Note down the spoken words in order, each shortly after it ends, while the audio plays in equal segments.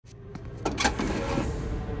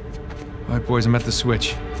Alright, boys, I'm at the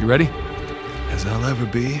switch. You ready? As I'll ever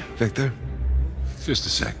be, Victor. Just a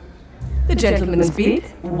sec. The gentleman's bid,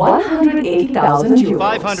 180,000 euros.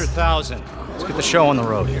 500,000. Let's get the show on the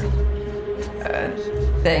road here.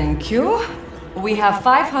 Thank you. We have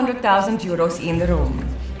 500,000 euros in the room.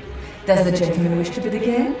 Does the gentleman wish to bid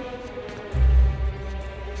again?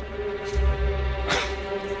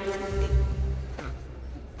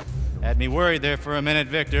 Had me worried there for a minute,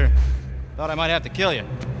 Victor. Thought I might have to kill you.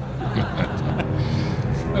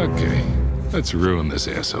 Okay, let's ruin this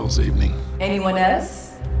asshole's evening. Anyone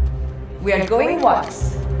else? We are going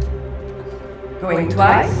once. Going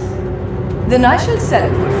twice? Then I shall sell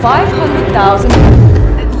it for 500,000.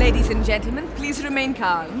 Ladies and gentlemen, please remain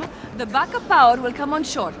calm. The backup power will come on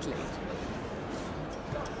shortly.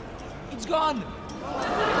 It's gone!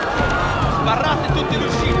 Sbarrate tutte le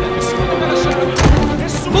uscite, nessuno me lascerà.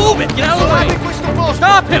 Nessuno! Move it! Get out of the way!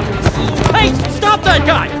 Stop him! Hey! Stop that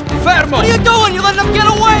guy! Fermo! What are you doing? You letting him get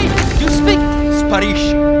away! You speak...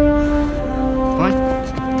 Sparisci. Fine?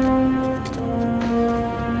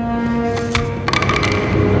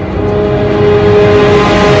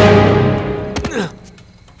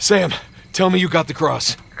 Sam, tell me you got the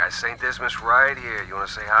cross. Got St. Dismas right here. You wanna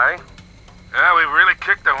say hi? Yeah, we've really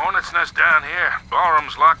kicked the hornet's nest down here.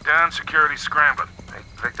 Ballroom's locked down, security's scrambling. Hey,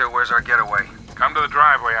 Victor, where's our getaway? Come to the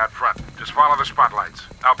driveway out front. Just follow the spotlights.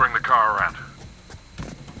 I'll bring the car around.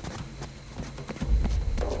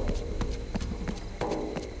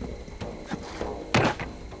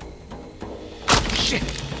 Shit!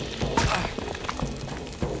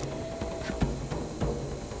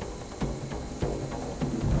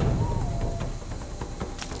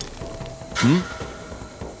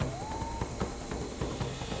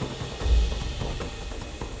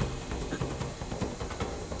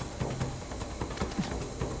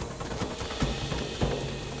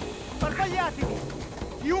 Sbagliatevi!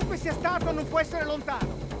 Chiunque sia stato non può essere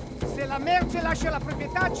lontano. Se la merce lascia la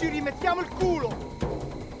proprietà ci rimettiamo il culo!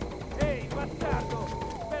 Ehi, bastardo!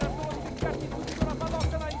 Spera solo di piccarti tutti con una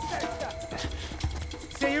pallottola in testa!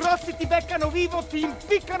 Se i rossi ti beccano vivo ti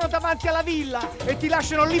impiccano davanti alla villa e ti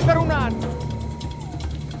lasciano lì per un anno!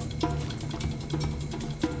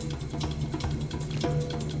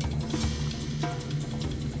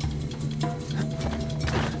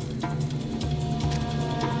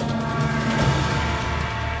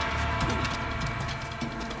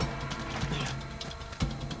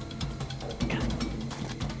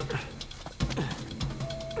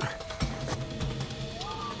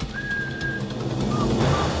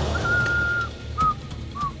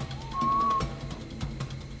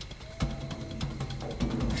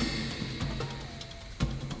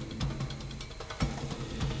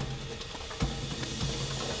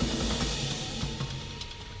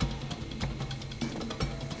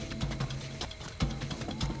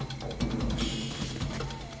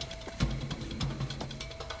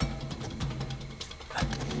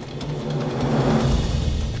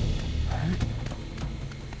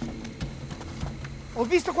 Ho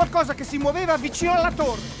visto qualcosa che si muoveva vicino alla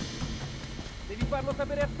torre. Devi farlo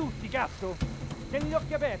sapere a tutti, cazzo. Tieni gli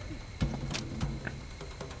occhi aperti.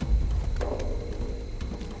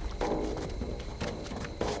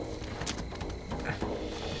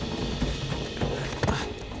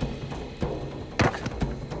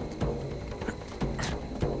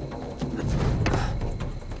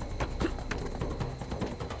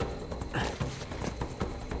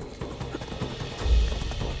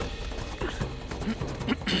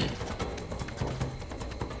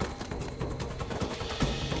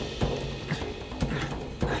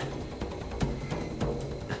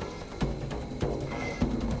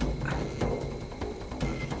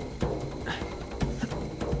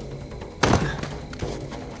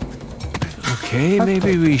 Okay,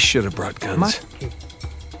 maybe we should have brought guns.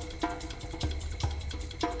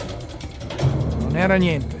 Non era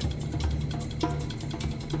niente.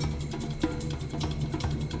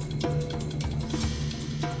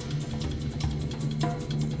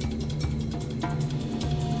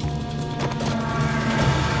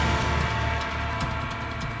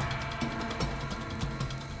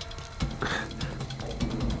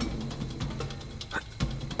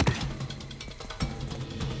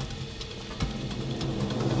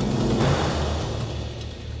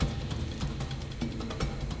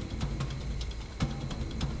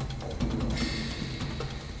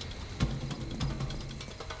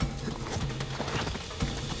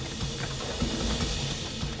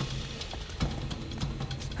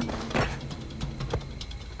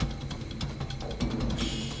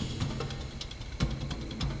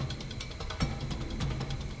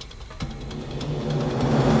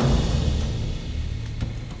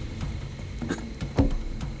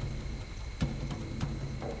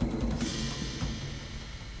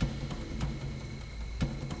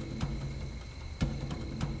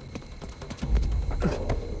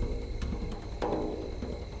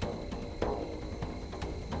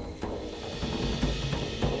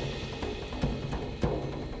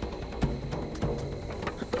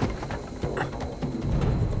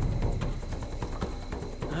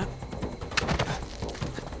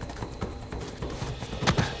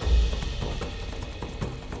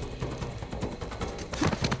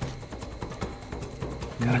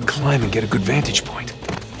 Gotta climb and get a good vantage point.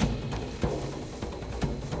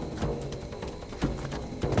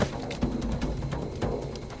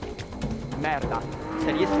 Merda,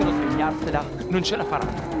 se riescono a svegliarsela, non ce la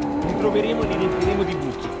faranno. Li troveremo e li riempiremo di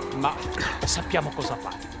buchi, ma sappiamo cosa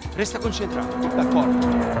fare. Resta concentrato,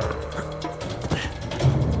 d'accordo?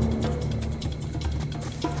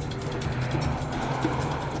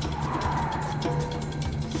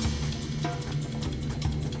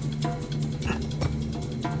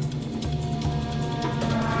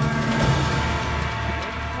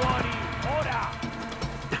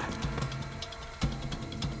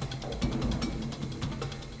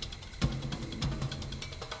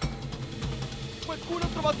 Qualcuno ha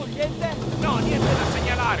trovato niente? No, niente da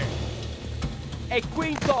segnalare. È qui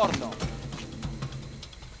intorno.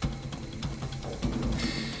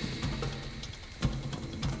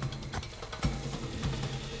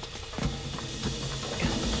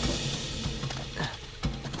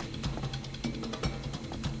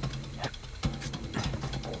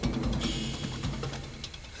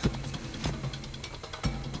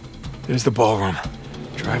 There's the ballroom.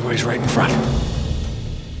 Driveway's right in front.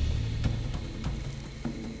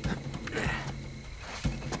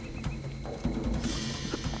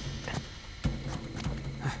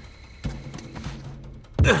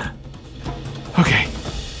 Okay,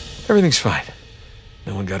 everything's fine.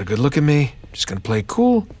 No one got a good look at me. Just gonna play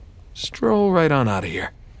cool, stroll right on out of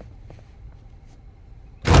here.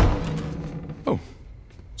 Oh,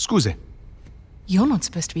 scusi. You're not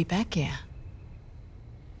supposed to be back here.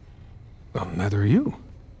 Well, neither are you.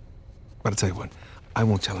 But I'll tell you what, I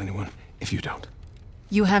won't tell anyone if you don't.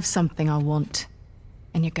 You have something I want,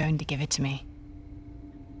 and you're going to give it to me.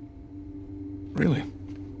 Really?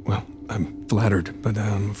 Well, I'm flattered, but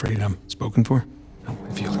I'm afraid I'm spoken for. Oh,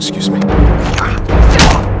 if you'll excuse me.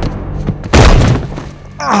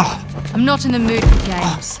 I'm not in the mood for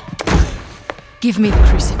games. Give me the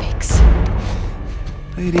crucifix.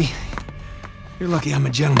 Lady, you're lucky I'm a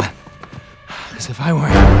gentleman. Because if I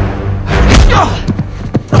weren't...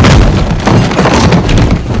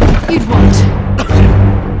 You'd what?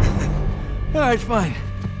 All right, fine.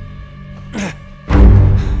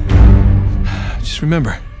 Just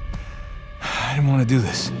remember, I didn't want to do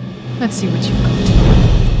this. Let's see what you've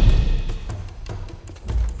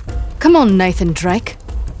got. Come on, Nathan Drake.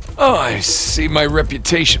 Oh, I see my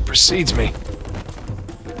reputation precedes me.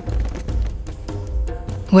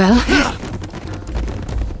 Well?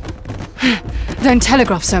 Don't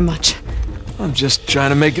telegraph so much. I'm just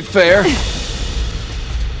trying to make it fair.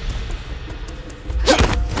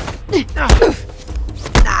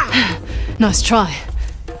 Nice try.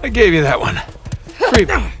 I gave you that one. Creep.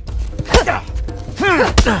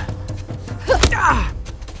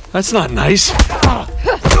 That's not nice.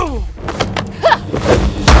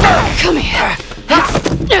 Come here.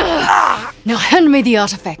 Now hand me the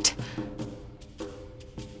artifact.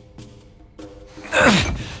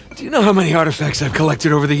 Do you know how many artifacts I've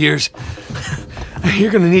collected over the years?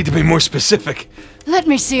 You're gonna need to be more specific. Let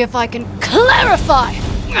me see if I can clarify.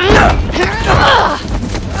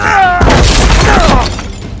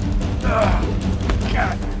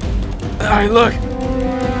 Alright, look.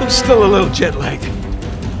 I'm still a little jet-lagged.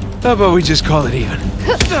 How about we just call it even?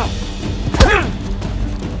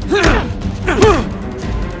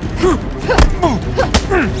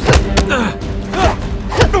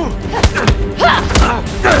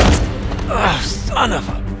 Son of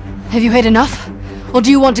a... Have you had enough? Or do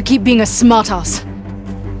you want to keep being a smartass?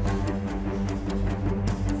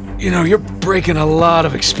 You know, you're breaking a lot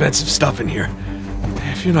of expensive stuff in here.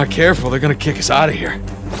 If you're not careful, they're gonna kick us out of here.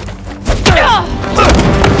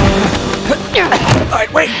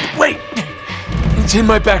 Alright, wait! It's in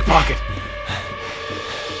my back pocket.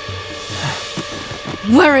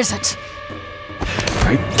 Where is it?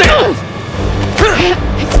 Right there!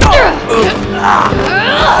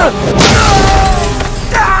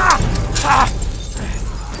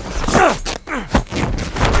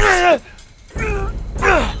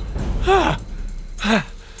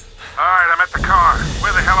 Alright, I'm at the car.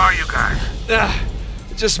 Where the hell are you guys?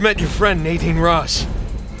 I just met your friend, Nadine Ross.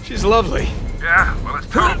 She's lovely. Yeah? Well, it's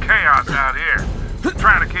total chaos out here. I'm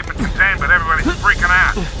trying to keep it contained, but everybody's freaking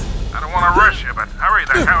out. I don't want to rush you, but hurry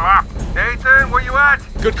the hell up. Nathan, where you at?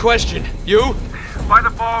 Good question. You? By the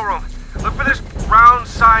ballroom. Look for this round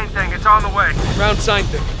sign thing. It's on the way. Round sign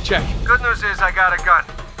thing. Check. Good news is I got a gun.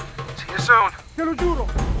 See you soon. Te lo giuro,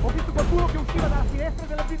 ho visto qualcuno che usciva dalla finestra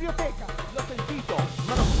della biblioteca. L'ho sentito,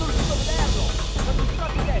 ma non sono riuscito a vederlo. Sono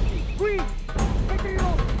stati detti. Qui! Vetri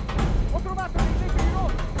rossi! Ho trovato dei vetri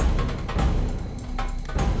rossi!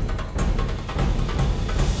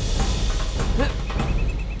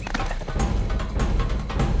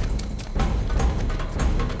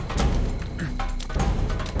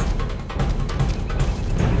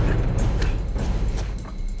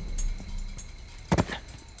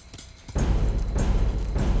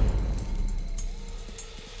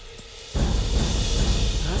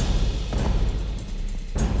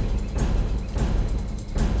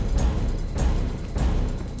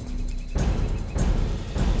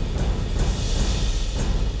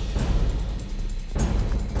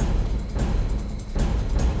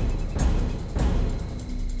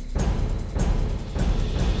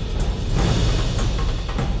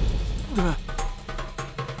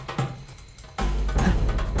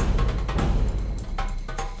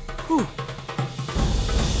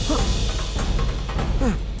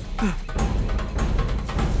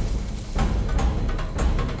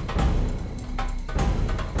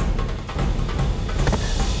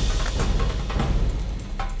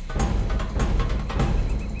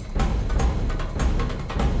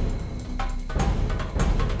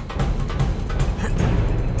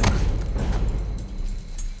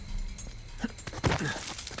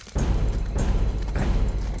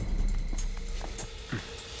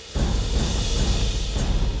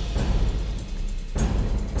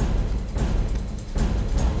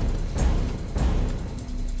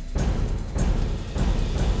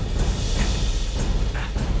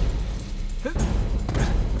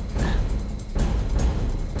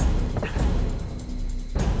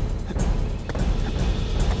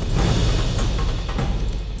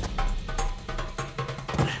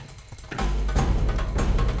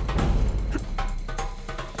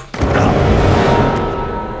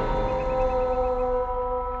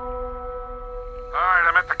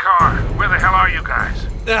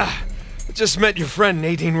 I just met your friend,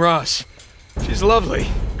 Nadine Ross. She's lovely.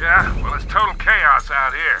 Yeah, well, it's total chaos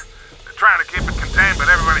out here. They're trying to keep it contained, but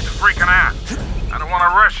everybody's freaking out. I don't want to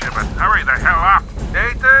rush you, but hurry the hell up.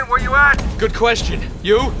 Nathan, where you at? Good question.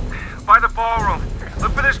 You? By the ballroom.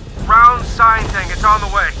 Look for this round sign thing. It's on the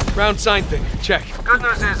way. Round sign thing. Check. Good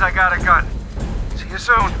news is I got a gun. See you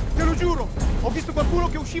soon. Te lo giuro, ho visto qualcuno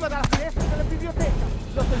che usciva dalla finestra della biblioteca.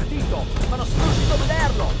 L'ho sentito, ma non sono riuscito a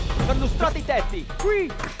vederlo. Perlustrate i tetti.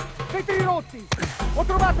 Qui! Vetri rotti! Ho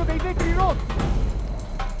trovato dei vetri rotti!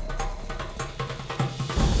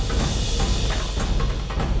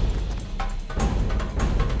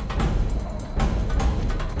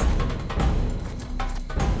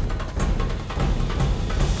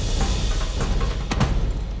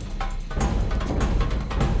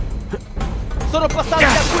 Sono passati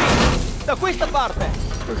da qui! Da questa parte!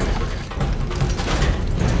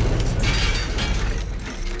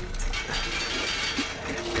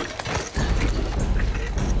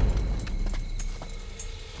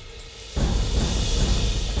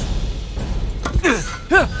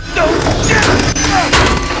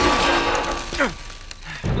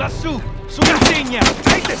 Lassù, sull'insignia!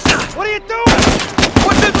 What are you doing?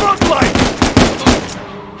 What's it look like?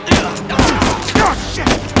 Oh, shit!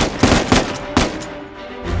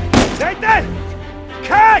 Nathan!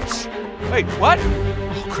 Catch! Wait, what?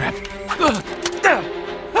 Oh, crap.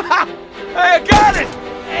 Hey, I got it!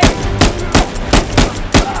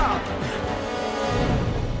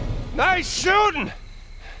 Nice shooting!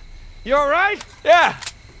 You alright? Yeah,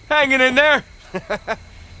 hanging in there.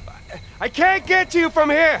 I can't get to you from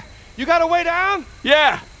here. You got a way down?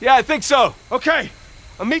 Yeah, I think so. Okay.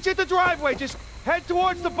 I'll meet you at the driveway. Just head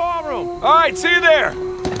towards the ballroom. All right, see you there.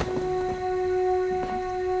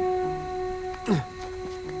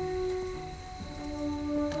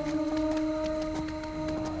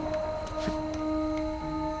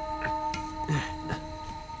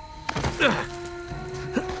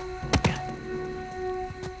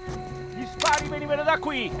 Gli spari venivano da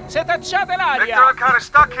qui. Se tacciate l'aria. Victor, I'm kind of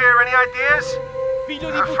stuck here. Any ideas?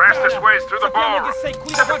 Figlio di The puttana. fastest way is through the Sappiamo ballroom. che sei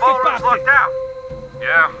qui da Said the qualche ballroom's parte. locked out.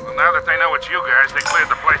 Yeah, well, now that they know it's you guys, they cleared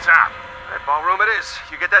the place out. That ballroom it is.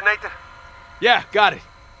 You get that, Nathan? Yeah, got it.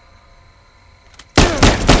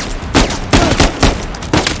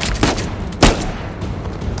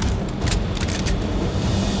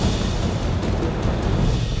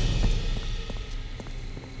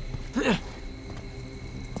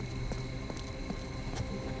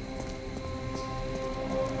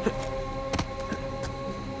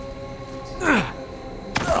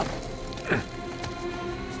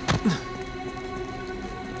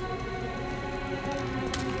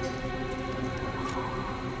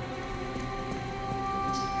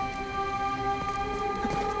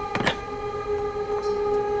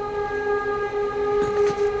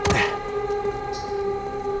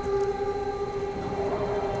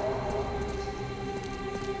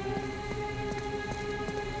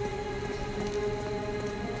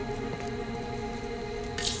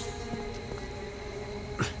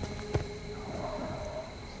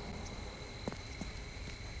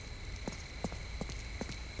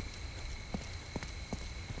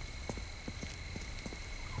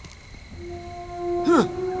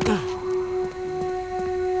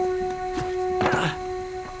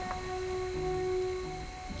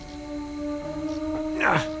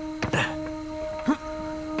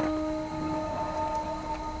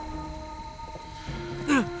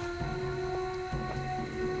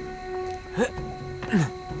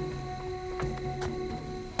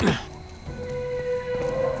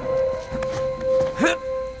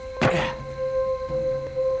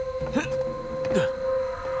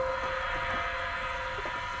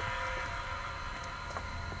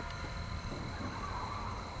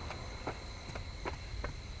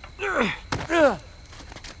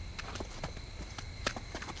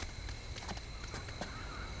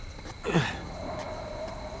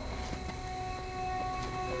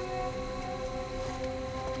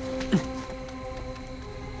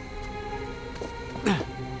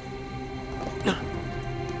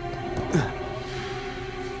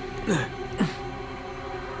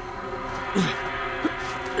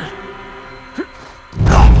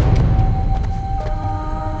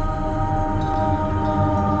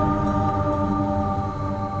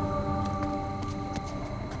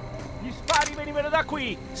 Gli spari venivano da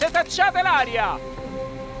qui. Se tacciate l'aria.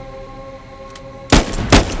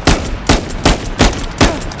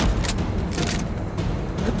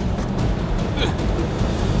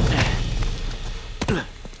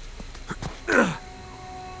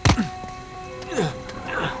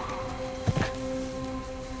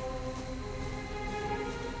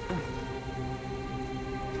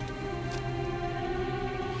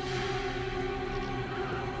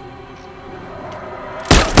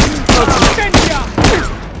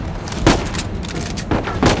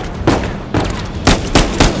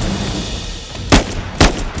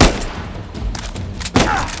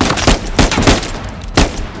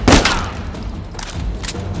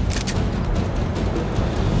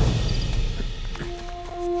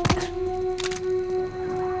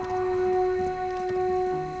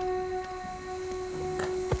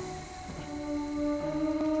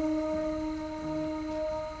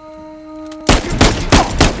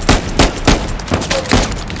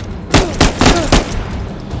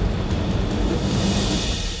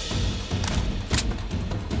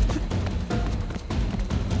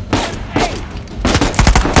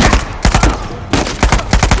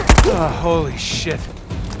 Oh, holy shit.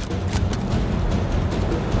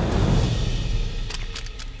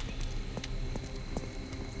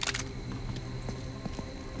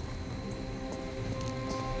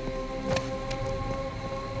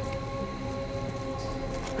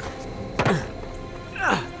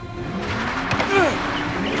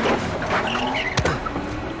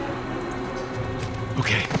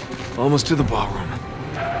 Okay, almost to the ballroom.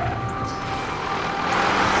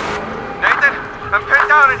 Nathan, I'm pinned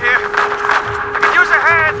down in here. I could use a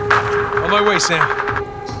hand. On my way, Sam.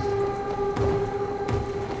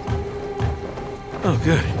 Oh,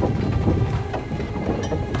 good.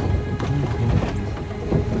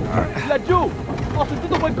 Laggiù! Ho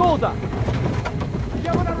sentito qualcosa!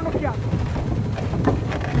 Andiamo a dare un'occhiata!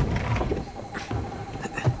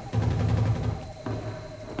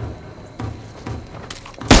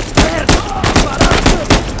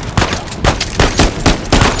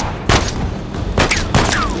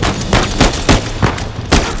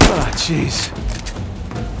 Ah, jeez.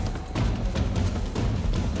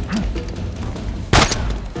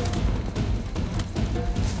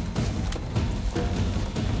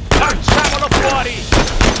 Lanciamolo fuori!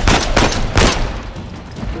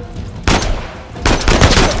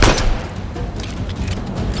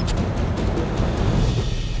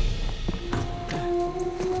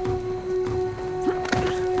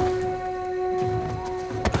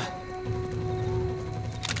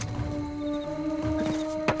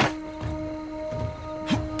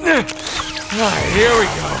 All right, here we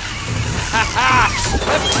go.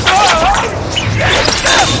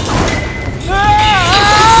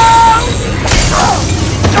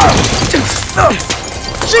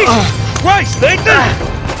 Jesus Christ, Nathan!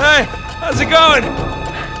 Hey, how's it going? I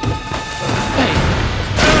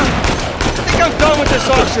think I'm done with this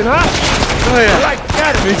auction, huh? Oh, yeah. Right,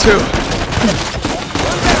 get it! Me too.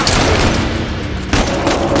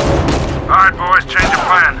 All right, boys, change of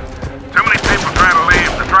plan. Too many people trying to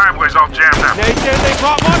leave. The driveway's all jammed up. Nathan, they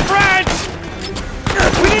caught my friends!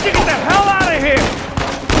 We need to get the hell out of here!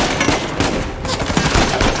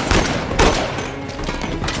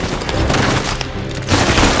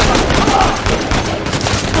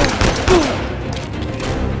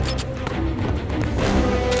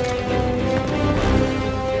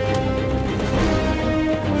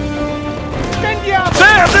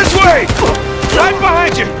 Sam, this way! Right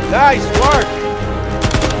behind you! Nice work!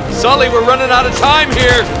 Sully, we're running out of time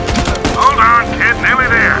here. Hold on, kid. Nearly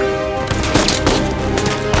there.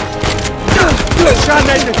 Good shot,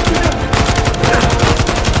 Nathan!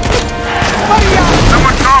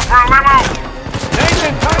 Someone call for a limo.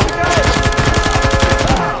 Nathan, time to go!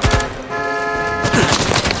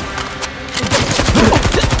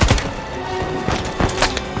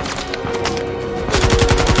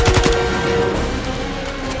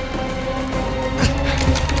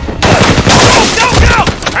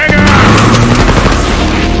 Hang on!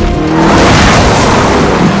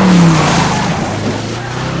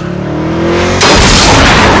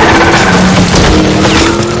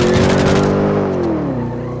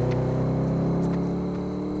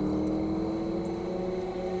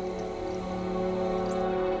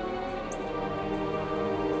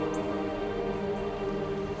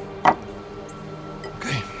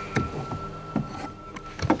 Okay.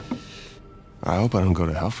 I hope I don't go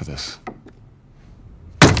to hell for this.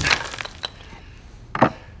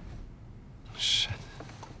 Shit.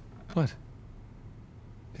 What?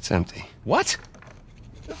 It's empty. What?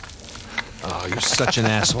 Oh, you're such an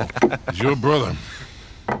asshole. He's your brother.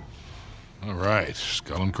 All right,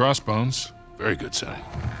 skull and crossbones. Very good sign.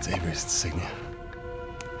 It's Avery's insignia.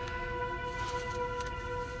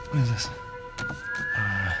 What is this?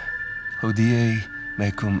 Hodie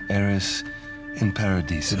mecum eris in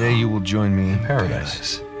paradiso. Today you will join me in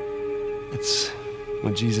paradise. It's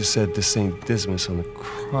what Jesus said to Saint Dismas on the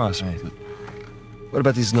cross. Right. But what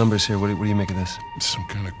about these numbers here? What do you make of this? It's some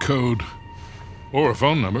kind of code. Or a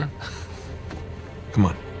phone number. Come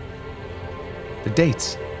on. The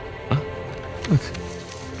dates. Huh? Look.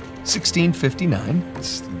 1659.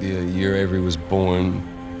 It's the year Avery was born.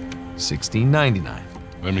 1699.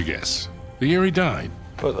 Let me guess. The year he died.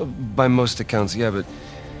 Well, by most accounts, yeah, but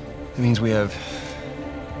it means we have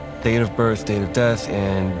date of birth, date of death,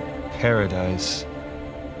 and paradise.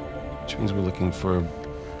 Which means we're looking for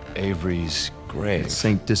Avery's grave. It's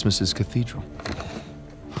St. Dismas's cathedral.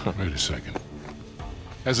 Wait a second.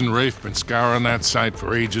 Hasn't Rafe been scouring that site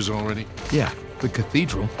for ages already? Yeah, the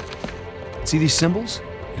cathedral. See these symbols?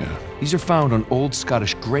 Yeah. These are found on old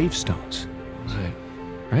Scottish gravestones. Right.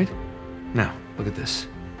 Right? Now, look at this.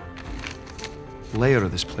 The layout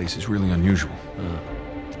of this place is really unusual.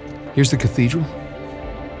 Here's the cathedral,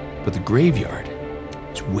 but the graveyard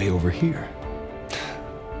It's way over here.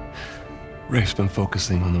 Rafe's been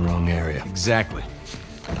focusing on the wrong area. Exactly.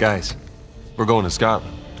 Guys, we're going to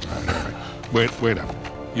Scotland. Wait up.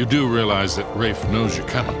 You do realize that Rafe knows you're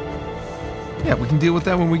coming. Yeah, we can deal with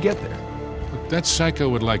that when we get there. Look, that psycho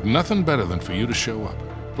would like nothing better than for you to show up.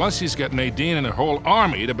 Plus, he's got Nadine and a whole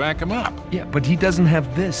army to back him up. Yeah, but he doesn't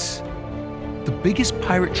have this. The biggest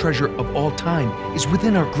pirate treasure of all time is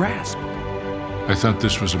within our grasp. I thought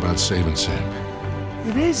this was about saving Sam.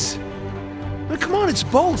 It is. But come on, it's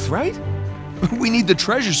both, right? We need the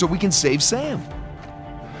treasure so we can save Sam.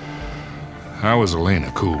 How is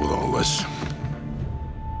Elena cool with all this?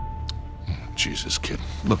 Jesus, kid.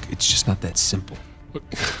 Look, it's just not that simple. Look,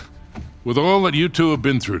 with all that you two have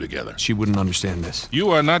been through together, She wouldn't understand this.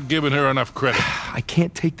 you are not giving her enough credit. I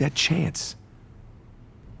can't take that chance.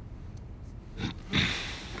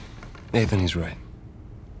 Nathan, he's right.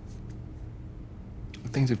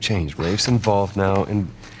 Things have changed. Rafe's involved now, and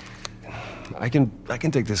I can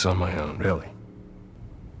take this on my own, really.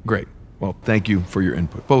 Great. Well, thank you for your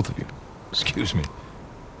input, both of you. Excuse me.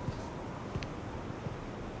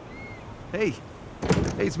 Hey.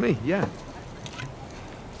 Hey, it's me, yeah.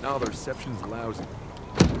 No, the reception's lousy.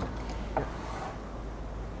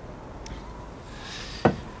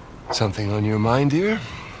 Something on your mind, dear?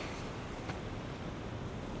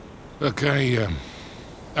 Look, I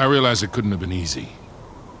realize it couldn't have been easy.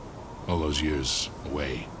 All those years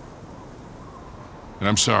away. And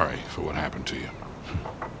I'm sorry for what happened to you.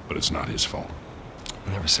 But it's not his fault.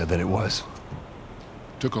 I never said that it was.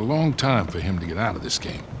 Took a long time for him to get out of this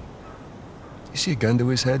game. You see a gun to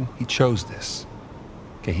his head? He chose this.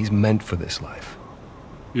 Okay, he's meant for this life.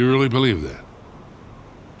 You really believe that?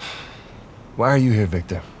 Why are you here,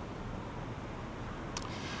 Victor?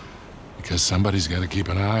 Because somebody's got to keep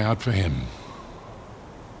an eye out for him.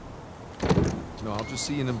 No, I'll just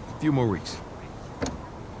see you in a few more weeks.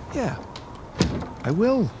 Yeah, I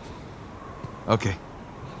will. Okay.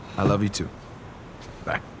 I love you too.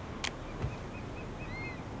 Bye.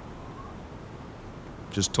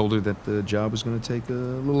 Just told her that the job was going to take a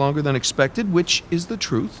little longer than expected, which is the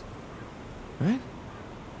truth. Right?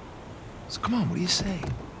 So come on, what do you say?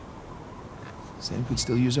 Sam could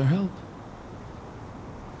still use our help.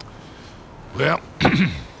 Well,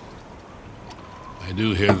 I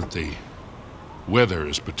do hear that the weather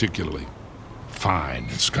is particularly fine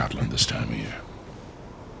in Scotland this time of year.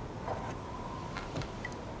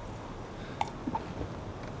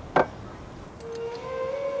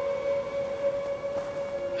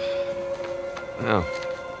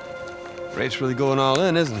 Oh. Rafe's really going all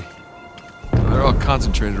in, isn't he? They're all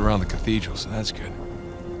concentrated around the cathedral, so that's good.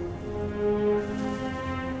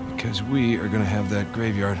 Because we are going to have that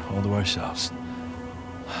graveyard all to ourselves.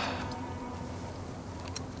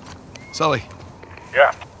 Sully.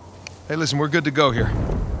 Yeah. Hey, listen, we're good to go here.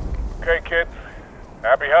 Okay, kid.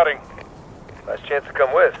 Happy hunting. Last chance to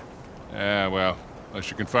come with. Yeah, well, unless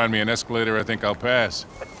you can find me an escalator, I think I'll pass.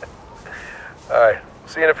 All right.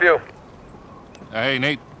 See you in a few. Hey,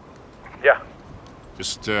 Nate. Yeah.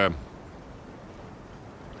 Just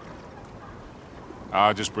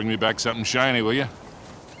bring me back something shiny, will you?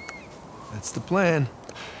 That's the plan.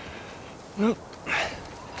 Well,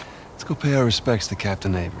 let's go pay our respects to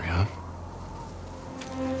Captain Avery, huh?